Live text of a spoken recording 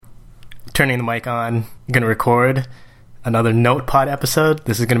turning the mic on. I'm going to record another Notepod episode.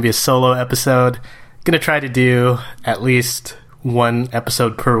 This is going to be a solo episode. I'm going to try to do at least one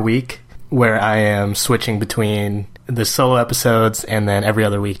episode per week where I am switching between the solo episodes and then every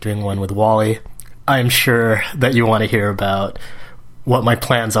other week doing one with Wally. I'm sure that you want to hear about what my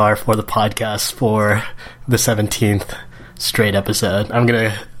plans are for the podcast for the 17th straight episode. I'm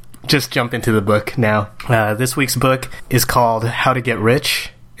going to just jump into the book now. This week's book is called How to Get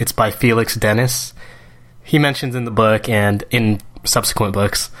Rich. It's by Felix Dennis. He mentions in the book and in subsequent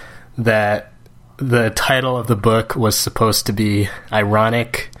books that the title of the book was supposed to be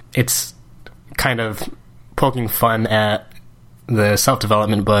ironic. It's kind of poking fun at the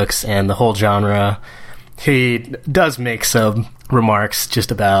self-development books and the whole genre. He does make some remarks just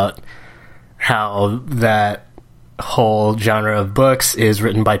about how that whole genre of books is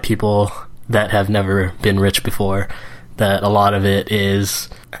written by people that have never been rich before, that a lot of it is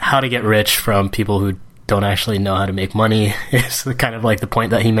how to get rich from people who don't actually know how to make money is kind of like the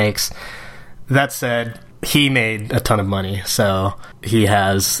point that he makes. That said, he made a ton of money, so he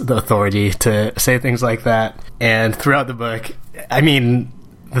has the authority to say things like that. And throughout the book, I mean,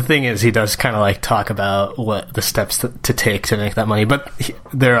 the thing is, he does kind of like talk about what the steps to take to make that money, but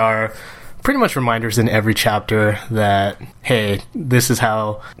there are pretty much reminders in every chapter that, hey, this is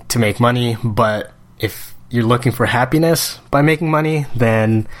how to make money, but if you're looking for happiness by making money,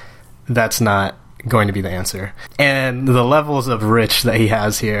 then that's not going to be the answer. And the levels of rich that he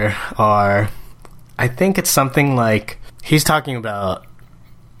has here are, I think it's something like, he's talking about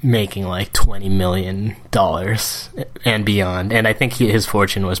making like $20 million and beyond. And I think his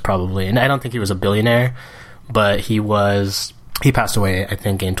fortune was probably, and I don't think he was a billionaire, but he passed away, I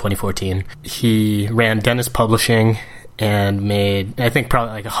think, in 2014. He ran Dennis Publishing and made, I think,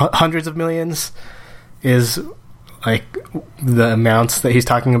 probably like hundreds of millions is like the amounts that he's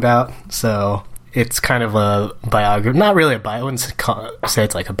talking about. So it's kind of a biography, not really a bio, I wouldn't say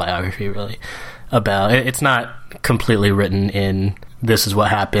it's like a biography really about it. It's not completely written in this is what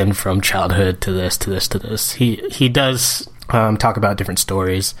happened from childhood to this, to this, to this. He does talk about different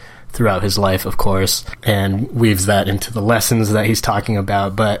stories throughout his life, of course, and weaves that into the lessons that he's talking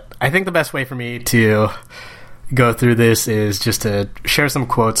about. But I think the best way for me to go through this is just to share some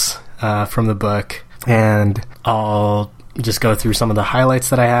quotes from the book, and I'll just go through some of the highlights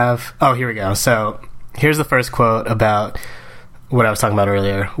that I have. Oh, here we go. So here's the first quote about what I was talking about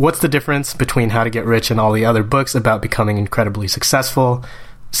earlier. What's the difference between How to Get Rich and all the other books about becoming incredibly successful?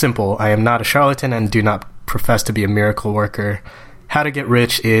 Simple. I am not a charlatan and do not profess to be a miracle worker. How to Get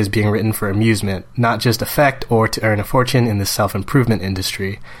Rich is being written for amusement, not just effect or to earn a fortune in the self-improvement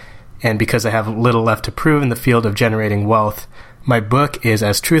industry. And because I have little left to prove in the field of generating wealth, my book is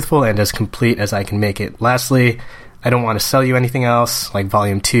as truthful and as complete as I can make it. Lastly, I don't want to sell you anything else, like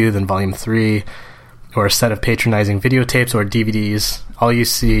Volume 2, then Volume 3, or a set of patronizing videotapes or DVDs. All you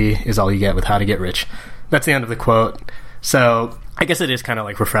see is all you get with How to Get Rich. That's the end of the quote. So I guess it is kind of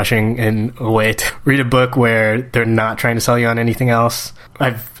like refreshing in a way to read a book where they're not trying to sell you on anything else.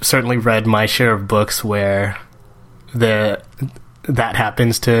 I've certainly read my share of books where that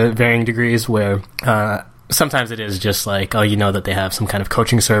happens to varying degrees, where sometimes it is just like, oh, you know that they have some kind of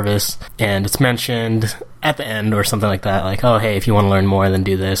coaching service and it's mentioned at the end or something like that, like, oh, hey, if you want to learn more, then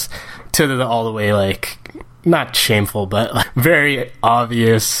do this, to all the way, like, not shameful, but like very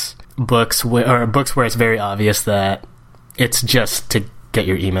obvious books or books where it's very obvious that it's just to get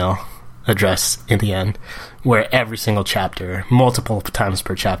your email address in the end, where every single chapter, multiple times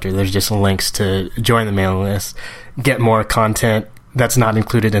per chapter, there's just links to join the mailing list, get more content that's not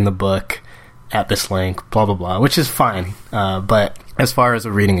included in the book at this link, blah, blah, blah, which is fine. But as far as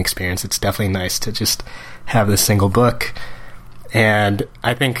a reading experience, it's definitely nice to just have this single book. And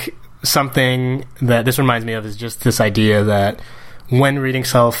I think something that this reminds me of is just this idea that when reading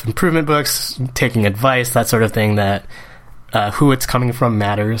self-improvement books, taking advice, that sort of thing, that who it's coming from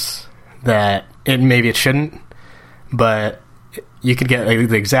matters, that maybe it shouldn't, but you could get like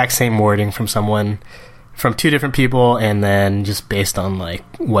the exact same wording from someone, from two different people, and then just based on like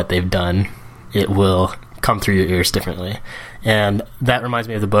what they've done, it will come through your ears differently. And that reminds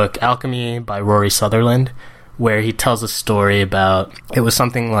me of the book Alchemy by Rory Sutherland, where he tells a story about, it was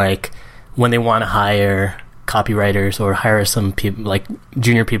something like when they want to hire copywriters or hire some people, like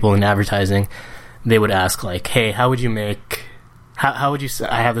junior people in advertising, they would ask like, hey, how would you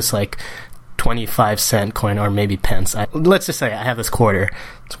I have this like 25-cent coin, or maybe pence. Let's just say I have this quarter.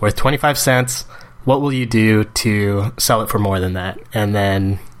 It's worth 25 cents. What will you do to sell it for more than that? And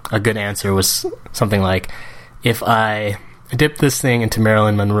then a good answer was something like, if I dip this thing into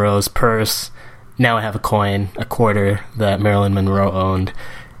Marilyn Monroe's purse, now I have a coin, a quarter that Marilyn Monroe owned,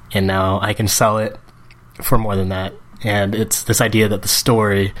 and now I can sell it for more than that. And it's this idea that the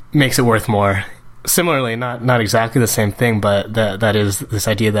story makes it worth more. Similarly, not exactly the same thing, but that is this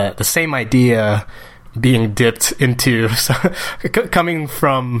idea that the same idea being dipped into, coming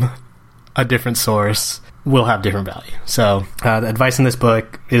from a different source, will have different value. So the advice in this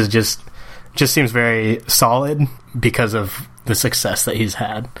book is just seems very solid because of the success that he's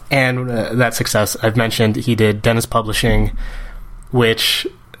had. And that success, I've mentioned, he did Dennis Publishing, which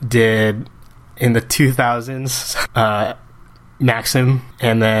did, in the 2000s, Maxim,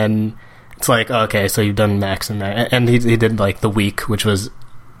 and then it's like, okay, so you've done Maxim, and he did like The Week, which was,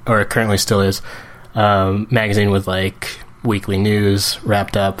 or currently still is, magazine with like weekly news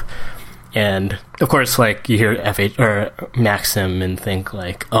wrapped up. And of course, like, you hear FH or Maxim and think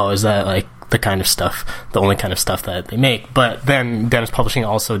like, oh, is that like the kind of stuff, the only kind of stuff that they make? But then Dennis Publishing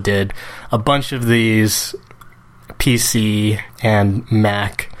also did a bunch of these PC and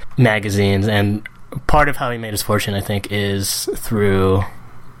Mac magazines, and part of how he made his fortune, I think, is through,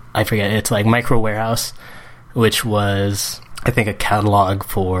 I forget, it's like Micro Warehouse, which was, I think, a catalog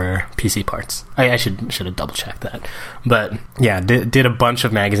for PC parts. I should have double checked that. But yeah, did a bunch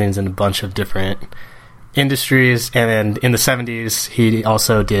of magazines in a bunch of different industries. And in the 70s, he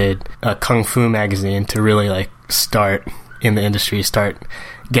also did a Kung Fu magazine to really like start in the industry, start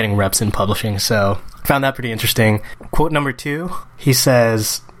getting reps in publishing. So found that pretty interesting. Quote number 2, he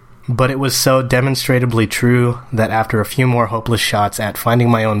says, "But it was so demonstrably true that after a few more hopeless shots at finding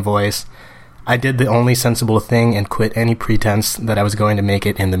my own voice, I did the only sensible thing and quit any pretense that I was going to make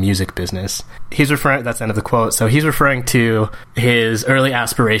it in the music business." He's referring, that's the end of the quote, so he's referring to his early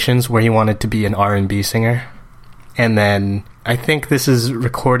aspirations where he wanted to be an R&B singer. And then I think this is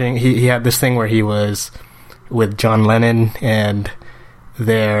recording, he had this thing where he was with John Lennon and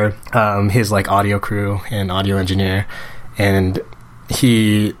their, his like audio crew and audio engineer, and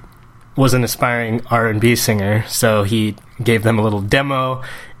he was an aspiring R&B singer, so he gave them a little demo,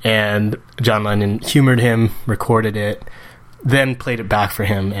 and John Lennon humored him, recorded it, then played it back for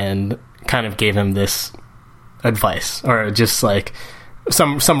him, and kind of gave him this advice, or just like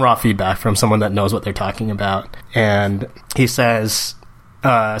some raw feedback from someone that knows what they're talking about. And he says,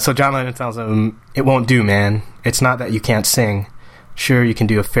 so John Lennon tells him, "It won't do, man. It's not that you can't sing. Sure, you can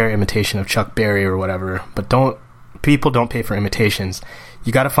do a fair imitation of Chuck Berry or whatever, but people don't pay for imitations.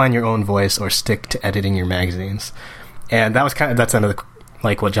 You got to find your own voice or stick to editing your magazines." And that was that's end of the,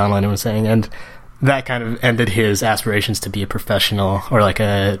 like what John Lennon was saying, and that kind of ended his aspirations to be a professional, or like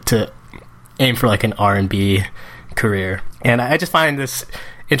to aim for like an R&B career. And I just find this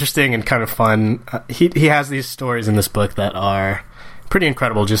interesting and kind of fun. He has these stories in this book that are pretty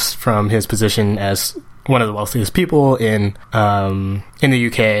incredible, just from his position as one of the wealthiest people in the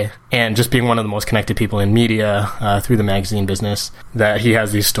UK, and just being one of the most connected people in media through the magazine business, that he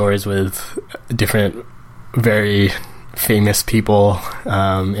has these stories with different very famous people,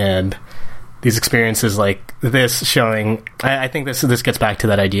 and these experiences like this showing, I think this gets back to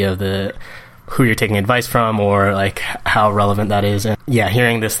that idea of who you're taking advice from, or like how relevant that is. And yeah,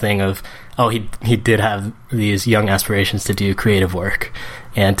 hearing this thing of, oh, he did have these young aspirations to do creative work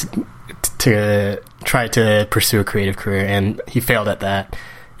and to try to pursue a creative career, and he failed at that,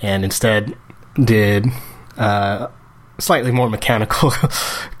 and instead did slightly more mechanical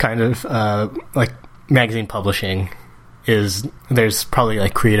kind of like magazine publishing. There's probably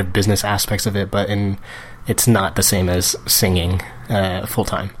like creative business aspects of it, but it's not the same as singing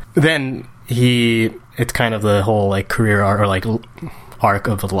full-time. Then it's kind of the whole like career arc, or like arc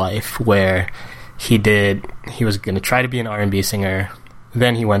of life, where he was going to try to be an R&B singer.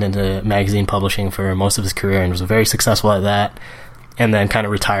 Then he went into magazine publishing for most of his career and was very successful at that, and then kind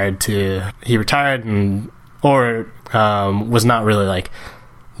of retired, was not really like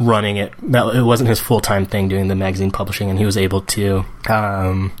running it. It wasn't his full-time thing doing the magazine publishing, and he was able to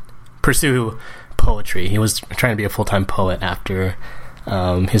pursue poetry. He was trying to be a full-time poet after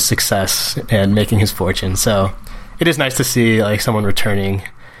his success and making his fortune. So it is nice to see like someone returning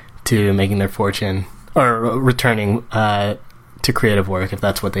to making their fortune, or returning to creative work, if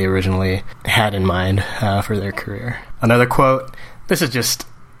that's what they originally had in mind for their career. Another quote, this is just,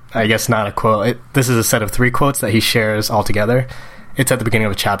 I guess not a quote, this is a set of 3 quotes that he shares all together. It's at the beginning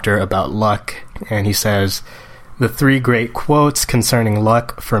of a chapter about luck, and he says, "The 3 great quotes concerning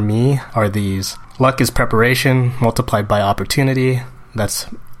luck for me are these: luck is preparation multiplied by opportunity." That's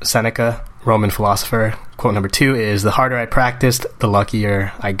Seneca, Roman philosopher. Quote number 2 is, "The harder I practiced, the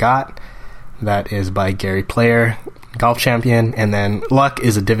luckier I got." That is by Gary Player, golf champion. And then, "Luck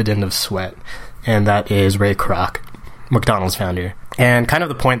is a dividend of sweat." And that is Ray Kroc, McDonald's founder. And kind of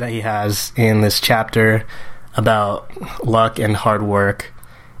the point that he has in this chapter about luck and hard work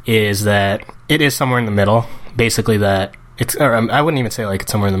is that it is somewhere in the middle. Basically that it's, or I wouldn't even say like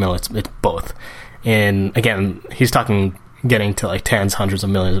it's somewhere in the middle. It's both. And again, he's talking getting to like tens, hundreds of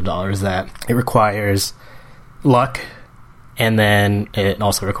millions of dollars, that it requires luck, and then it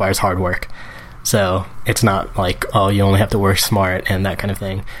also requires hard work. So it's not like, oh, you only have to work smart and that kind of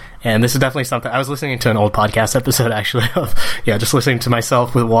thing. And this is definitely something, I was listening to an old podcast episode actually of, just listening to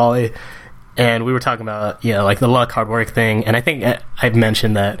myself with Wally, and we were talking about, like the luck, hard work thing. And I think I've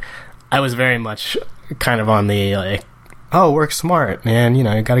mentioned that I was very much kind of on the, like, oh, work smart, and, you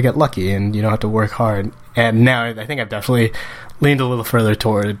gotta get lucky, and you don't have to work hard. And now I think I've definitely leaned a little further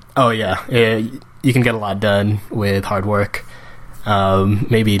toward, you can get a lot done with hard work.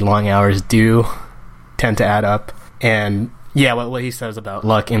 Maybe long hours do tend to add up. And what he says about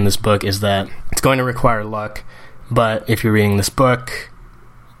luck in this book is that it's going to require luck, but if you're reading this book,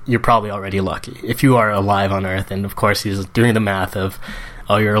 you're probably already lucky if you are alive on Earth. And of course he's doing the math of,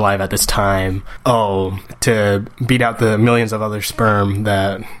 oh, you're alive at this time, to beat out the millions of other sperm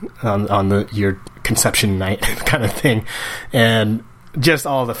that on your conception night kind of thing, and just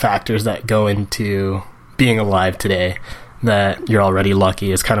all the factors that go into being alive today, that you're already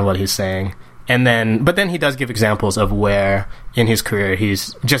lucky is kind of what he's saying. But then he does give examples of where in his career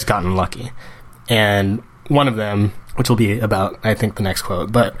he's just gotten lucky. And one of them, which will be about, I think, the next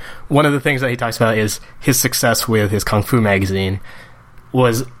quote, but one of the things that he talks about is his success with his Kung Fu magazine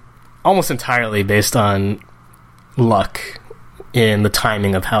was almost entirely based on luck in the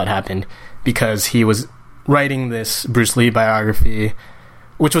timing of how it happened, because he was writing this Bruce Lee biography,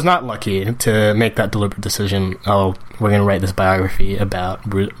 which was not lucky to make that deliberate decision, we're going to write this biography about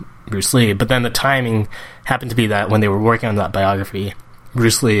Bruce Lee. But then the timing happened to be that when they were working on that biography,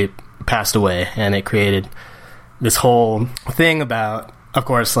 Bruce Lee passed away, and it created this whole thing about, of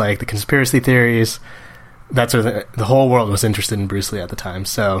course, like the conspiracy theories. That's where the whole world was interested in Bruce Lee at the time.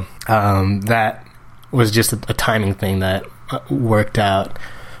 So that was just a timing thing that worked out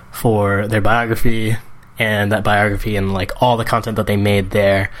for their biography. And that biography and like all the content that they made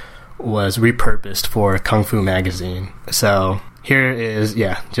there was repurposed for Kung Fu magazine. So here is,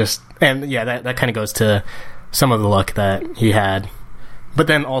 that kind of goes to some of the luck that he had. But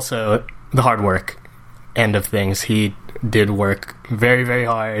then also the hard work end of things. He did work very, very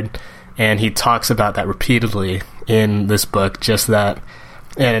hard, and he talks about that repeatedly in this book, just that.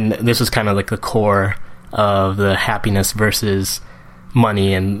 And this was kind of like the core of the happiness versus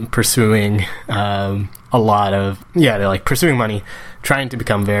money, and pursuing a lot of pursuing money, trying to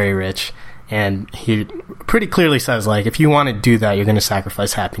become very rich. And he pretty clearly says, like, if you want to do that, you're going to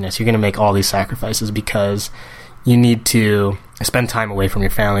sacrifice happiness. You're going to make all these sacrifices because you need to spend time away from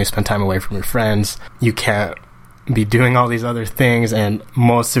your family, spend time away from your friends. You can't be doing all these other things, and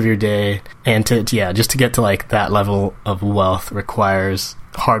most of your day, and just to get to like that level of wealth requires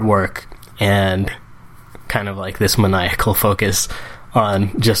hard work and kind of like this maniacal focus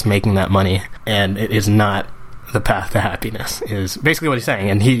on just making that money, and it is not the path to happiness, is basically what he's saying.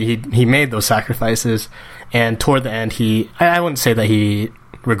 And he made those sacrifices, and toward the end I wouldn't say that he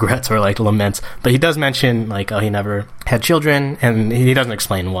regrets or like laments, but he does mention like, he never had children, and he doesn't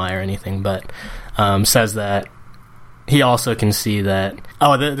explain why or anything, but says that he also can see that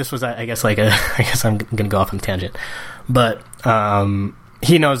this was, I guess I'm gonna go off on a tangent, but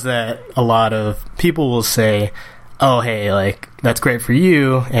he knows that a lot of people will say, oh, hey, like, that's great for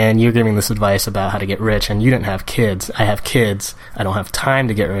you, and you're giving this advice about how to get rich, and you didn't have kids. I have kids. I don't have time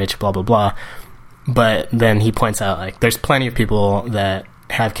to get rich, blah, blah, blah. But then he points out, like, there's plenty of people that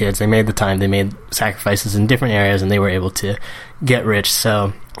have kids. They made the time. They made sacrifices in different areas, and they were able to get rich.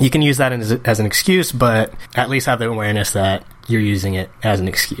 So you can use that as an excuse, but at least have the awareness that you're using it as an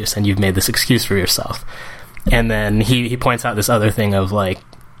excuse, and you've made this excuse for yourself. And then he points out this other thing of, like,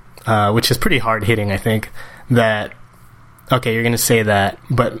 which is pretty hard-hitting, I think, that, okay, you're going to say that,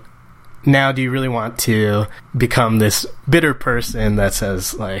 but now do you really want to become this bitter person that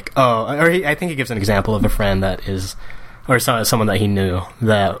says, like, I think he gives an example of a friend that is, or someone that he knew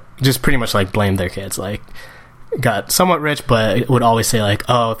that just pretty much, like, blamed their kids, like, got somewhat rich, but would always say, like,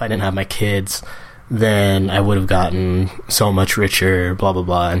 oh, if I didn't have my kids, then I would have gotten so much richer, blah, blah,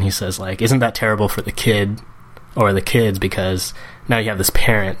 blah. And he says, like, isn't that terrible for the kid or the kids, because now you have this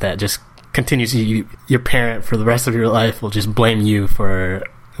parent that just continues, your parent for the rest of your life will just blame you for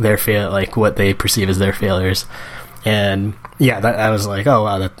their like what they perceive as their failures. And I was like, oh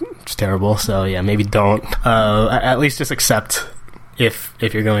wow, that's terrible. So maybe don't, at least just accept if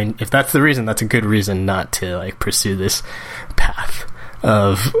that's the reason, that's a good reason not to like pursue this path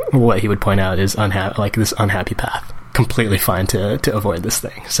of what he would point out is this unhappy path. Completely fine to avoid this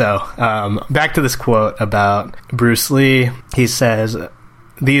thing. So back to this quote about Bruce Lee. He says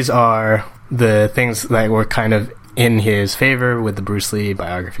these are the things that were kind of in his favor with the Bruce Lee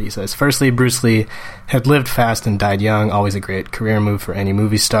biography. He says, firstly, Bruce Lee had lived fast and died young, always a great career move for any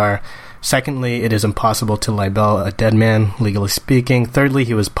movie star. Secondly, it is impossible to libel a dead man, legally speaking. Thirdly,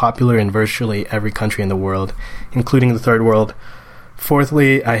 he was popular in virtually every country in the world, including the Third World.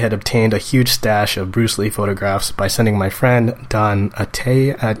 Fourthly, I had obtained a huge stash of Bruce Lee photographs by sending my friend Don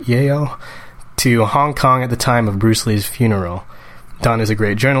Atay at Yale to Hong Kong at the time of Bruce Lee's funeral. Don is a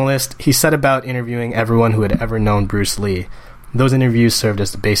great journalist. He set about interviewing everyone who had ever known Bruce Lee. Those interviews served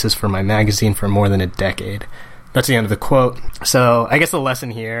as the basis for my magazine for more than a decade. That's the end of the quote. So I guess the lesson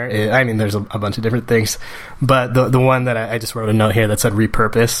here is, I mean, there's a bunch of different things, but the one that I just wrote a note here that said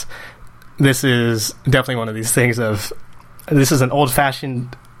repurpose. This is definitely one of these things of, this is an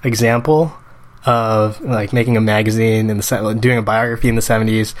old-fashioned example of like making a magazine in doing a biography in the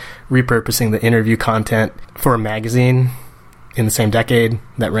 70s, repurposing the interview content for a magazine in the same decade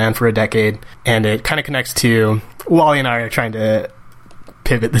that ran for a decade. And it kind of connects to, Wally and I are trying to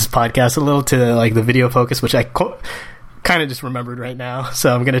pivot this podcast a little to like the video focus, which I kind of just remembered right now.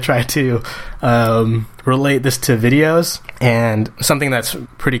 So I'm going to try to relate this to videos. And something that's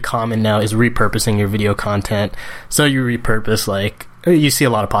pretty common now is repurposing your video content. So you repurpose, like, you see a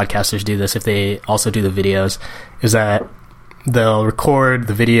lot of podcasters do this if they also do the videos, is that they'll record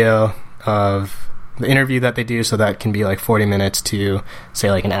the video of the interview that they do, so that can be like 40 minutes to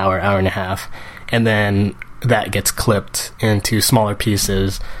say like an hour and a half, and then that gets clipped into smaller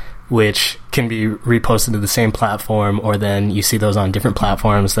pieces which can be reposted to the same platform, or then you see those on different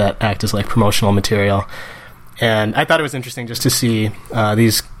platforms that act as like promotional material. And I thought it was interesting just to see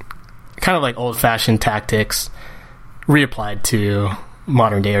these kind of like old-fashioned tactics reapplied to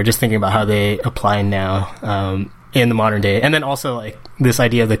modern day, or just thinking about how they apply now in the modern day. And then also like this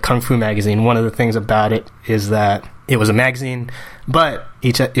idea of the Kung Fu magazine, one of the things about it is that it was a magazine, but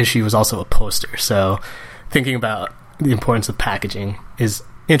each issue was also a poster. So thinking about the importance of packaging is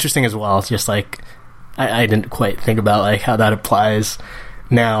interesting as well. It's just like, I didn't quite think about like how that applies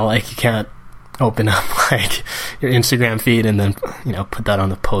now. Like you can't open up like your Instagram feed and then, you know, put that on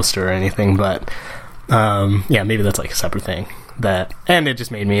the poster or anything. But yeah, maybe that's like a separate thing. And it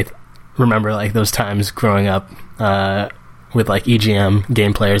just made me remember like those times growing up with like EGM,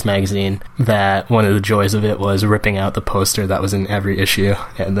 Game Players magazine, that one of the joys of it was ripping out the poster that was in every issue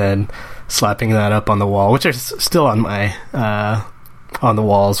and then slapping that up on the wall, which are still on my on the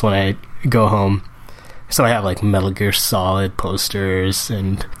walls when I go home. So I have like Metal Gear Solid posters,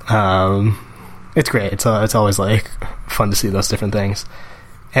 and it's great. It's always like fun to see those different things.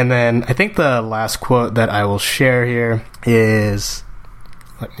 And then I think the last quote that I will share here is,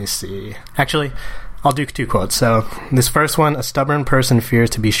 let me see. Actually, I'll do two quotes. So this first one: a stubborn person fears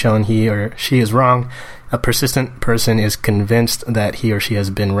to be shown he or she is wrong. A persistent person is convinced that he or she has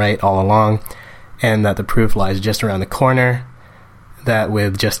been right all along, and that the proof lies just around the corner. That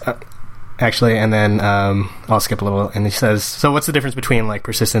with just... actually, and then I'll skip a little. And he says, so what's the difference between like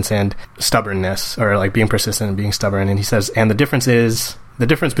persistence and stubbornness, or like being persistent and being stubborn? And he says, and the difference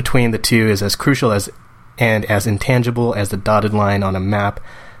between the two is as crucial and as intangible as the dotted line on a map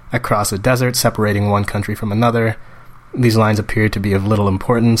across a desert separating one country from another. These lines appear to be of little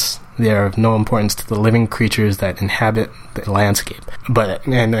importance. They are of no importance to the living creatures that inhabit the landscape.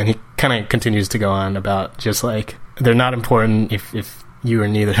 And then he kind of continues to go on about just like, they're not important if you are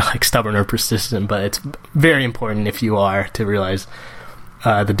neither like stubborn or persistent, but it's very important if you are, to realize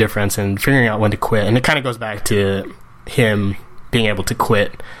the difference and figuring out when to quit. And it kind of goes back to him being able to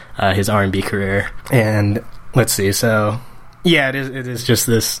quit his R&B career. And let's see, so yeah, it is just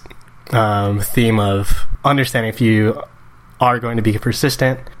this theme of understanding if you are going to be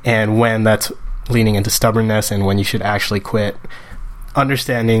persistent and when that's leaning into stubbornness and when you should actually quit.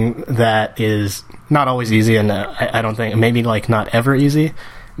 Understanding that is not always easy, and I don't think, maybe like not ever easy,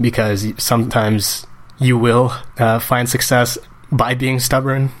 because sometimes you will find success by being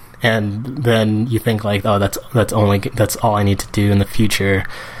stubborn, and then you think like, oh, that's all I need to do in the future.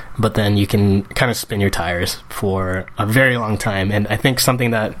 But then you can kind of spin your tires for a very long time. And I think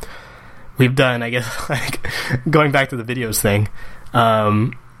something that we've done, I guess, like going back to the videos thing,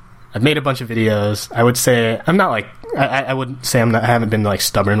 I've made a bunch of videos. I would say I'm not like, I would say I haven't been like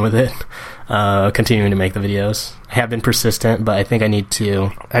stubborn with it, continuing to make the videos. I have been persistent, but I think I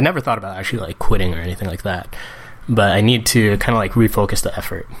never thought about actually like quitting or anything like that, but I need to kind of like refocus the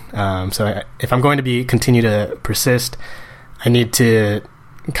effort. So if I'm going to continue to persist, I need to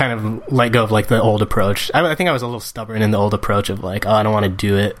kind of let go of like the old approach. I think I was a little stubborn in the old approach of like, oh, I don't want to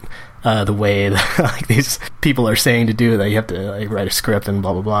do it the way that like these people are saying to do, that you have to like write a script and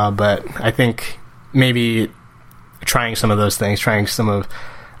blah blah blah. But I think maybe trying some of those things, trying some of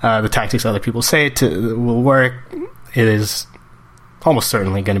the tactics other people say will work, it is almost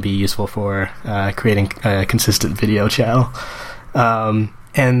certainly going to be useful for creating a consistent video channel.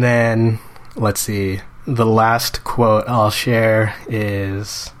 And then, let's see, the last quote I'll share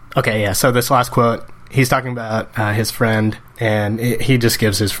is... Okay, yeah, so this last quote, he's talking about his friend, and he just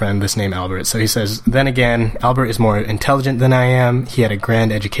gives his friend this name, Albert. So he says, "Then again, Albert is more intelligent than I am. He had a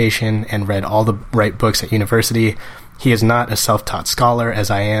grand education and read all the right books at university. He is not a self-taught scholar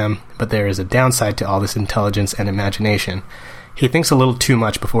as I am, but there is a downside to all this intelligence and imagination. He thinks a little too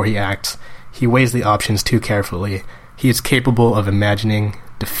much before he acts. He weighs the options too carefully. He is capable of imagining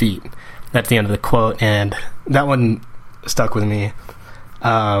defeat." That's the end of the quote, and that one stuck with me.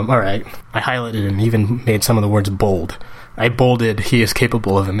 Alright, I highlighted and even made some of the words bold. I bolded, "He is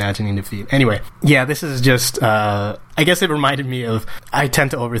capable of imagining defeat." Anyway, yeah, this is just, I guess it reminded me of, I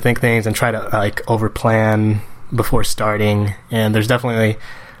tend to overthink things and try to, like, overplan before starting, and there's definitely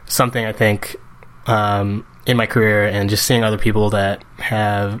something, I think, in my career and just seeing other people that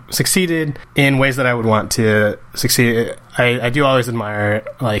have succeeded in ways that I would want to succeed. I do always admire,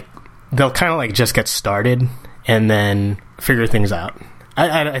 like, they'll kind of, like, just get started and then figure things out.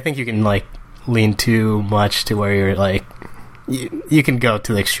 I think you can, like, lean too much to where you're, like, you can go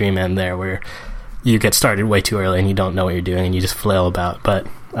to the extreme end there where you get started way too early and you don't know what you're doing and you just flail about. But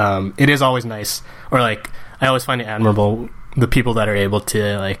it is always nice, or, like, I always find it admirable, the people that are able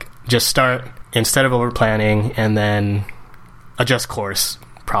to, like, just start instead of over planning and then adjust course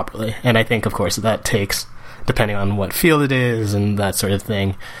properly. And I think, of course, that takes, depending on what field it is and that sort of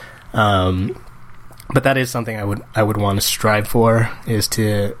thing. But that is something I would want to strive for, is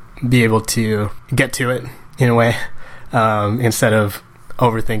to be able to get to it in a way, instead of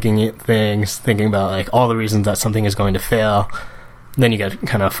overthinking things, thinking about, like, all the reasons that something is going to fail. Then you get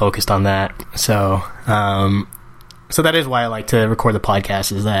kind of focused on that. So that is why I like to record the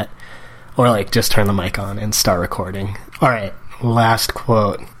podcast, is that, or, like, just turn the mic on and start recording. All right, last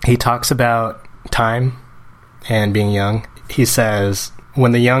quote. He talks about time and being young. He says,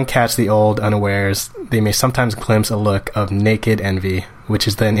 "When the young catch the old unawares, they may sometimes glimpse a look of naked envy, which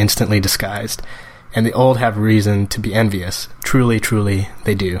is then instantly disguised. And the old have reason to be envious. Truly, truly,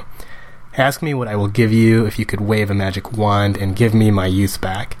 they do. Ask me what I will give you if you could wave a magic wand and give me my youth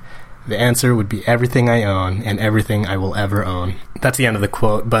back. The answer would be everything I own and everything I will ever own." That's the end of the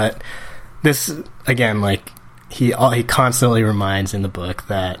quote, but this, again, like, he constantly reminds in the book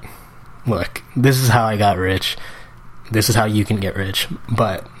that, look, this is how I got rich. This is how you can get rich.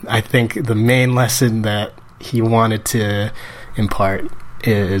 But I think the main lesson that he wanted to impart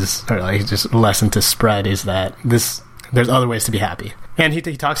is, or, like, just lesson to spread, is that there's other ways to be happy. And he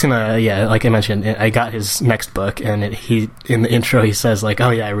talks in like I mentioned, I got his next book, and in the intro he says, like,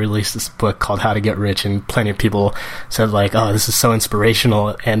 "Oh yeah, I released this book called How to Get Rich," and plenty of people said, like, "Oh, this is so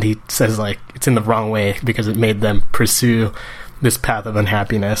inspirational," and he says, like, it's in the wrong way because it made them pursue this path of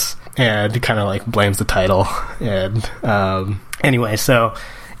unhappiness, and he kind of, like, blames the title. And anyway, so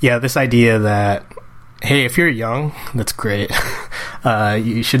yeah, this idea that, hey, if you're young, that's great.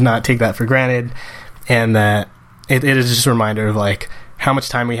 You should not take that for granted, and that it is just a reminder of, like, how much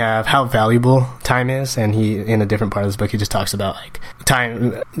time we have, how valuable time is. And he, in a different part of this book, he just talks about, like,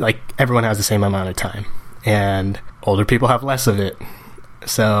 time, like, everyone has the same amount of time, and older people have less of it.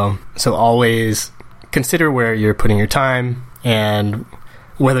 So always consider where you're putting your time and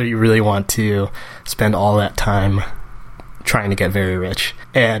whether you really want to spend all that time trying to get very rich.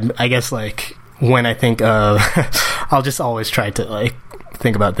 And I guess, like, when I think of I'll just always try to, like,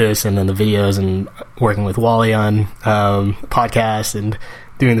 think about this, and then the videos, and working with Wally on podcasts and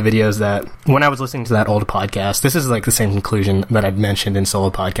doing the videos, that when I was listening to that old podcast, this is, like, the same conclusion that I've mentioned in solo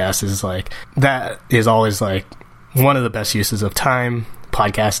podcasts, is, like, that is always, like, one of the best uses of time,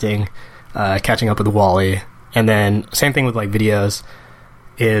 podcasting, catching up with Wally. And then same thing with, like, videos,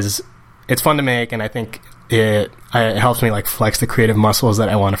 is it's fun to make, and I think it helps me, like, flex the creative muscles that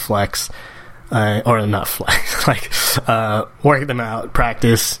I want to flex. Or not flex, like, work them out,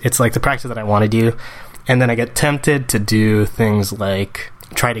 practice. It's, like, the practice that I want to do. And then I get tempted to do things like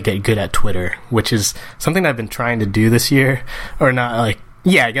try to get good at Twitter, which is something that I've been trying to do this year. Or not, like,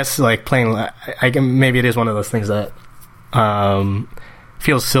 yeah, I guess, like, playing, maybe it is one of those things that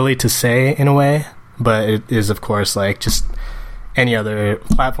feels silly to say in a way, but it is, of course, like, just any other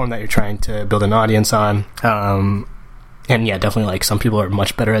platform that you're trying to build an audience on. And yeah, definitely, like, some people are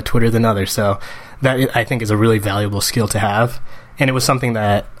much better at Twitter than others. So that, I think, is a really valuable skill to have. And it was something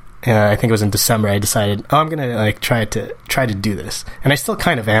that I think it was in December I decided, I'm gonna, like, try to do this. And I still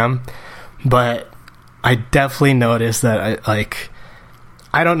kind of am, but I definitely noticed that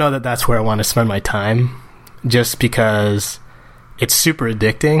I don't know that that's where I want to spend my time. just because it's super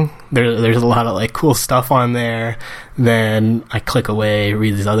addicting. There's a lot of like cool stuff on there. Then I click away,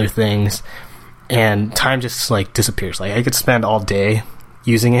 read these other things, and time just like disappears. Like I could spend all day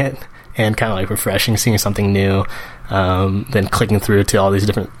using it and kind of like refreshing, seeing something new, then clicking through to all these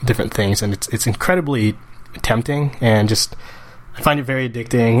different things, and it's incredibly tempting, and just I find it very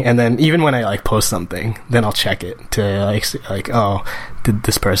addicting. And then even when I like post something, then I'll check it to like oh, did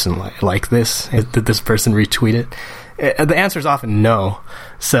this person like this? Did this person retweet it? The answer is often no.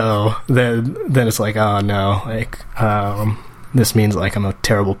 So then it's like, oh no, like this means like I'm a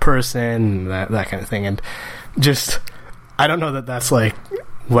terrible person, that kind of thing. And just I don't know that that's like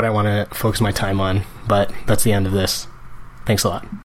what I want to focus my time on, but that's the end of this. Thanks a lot.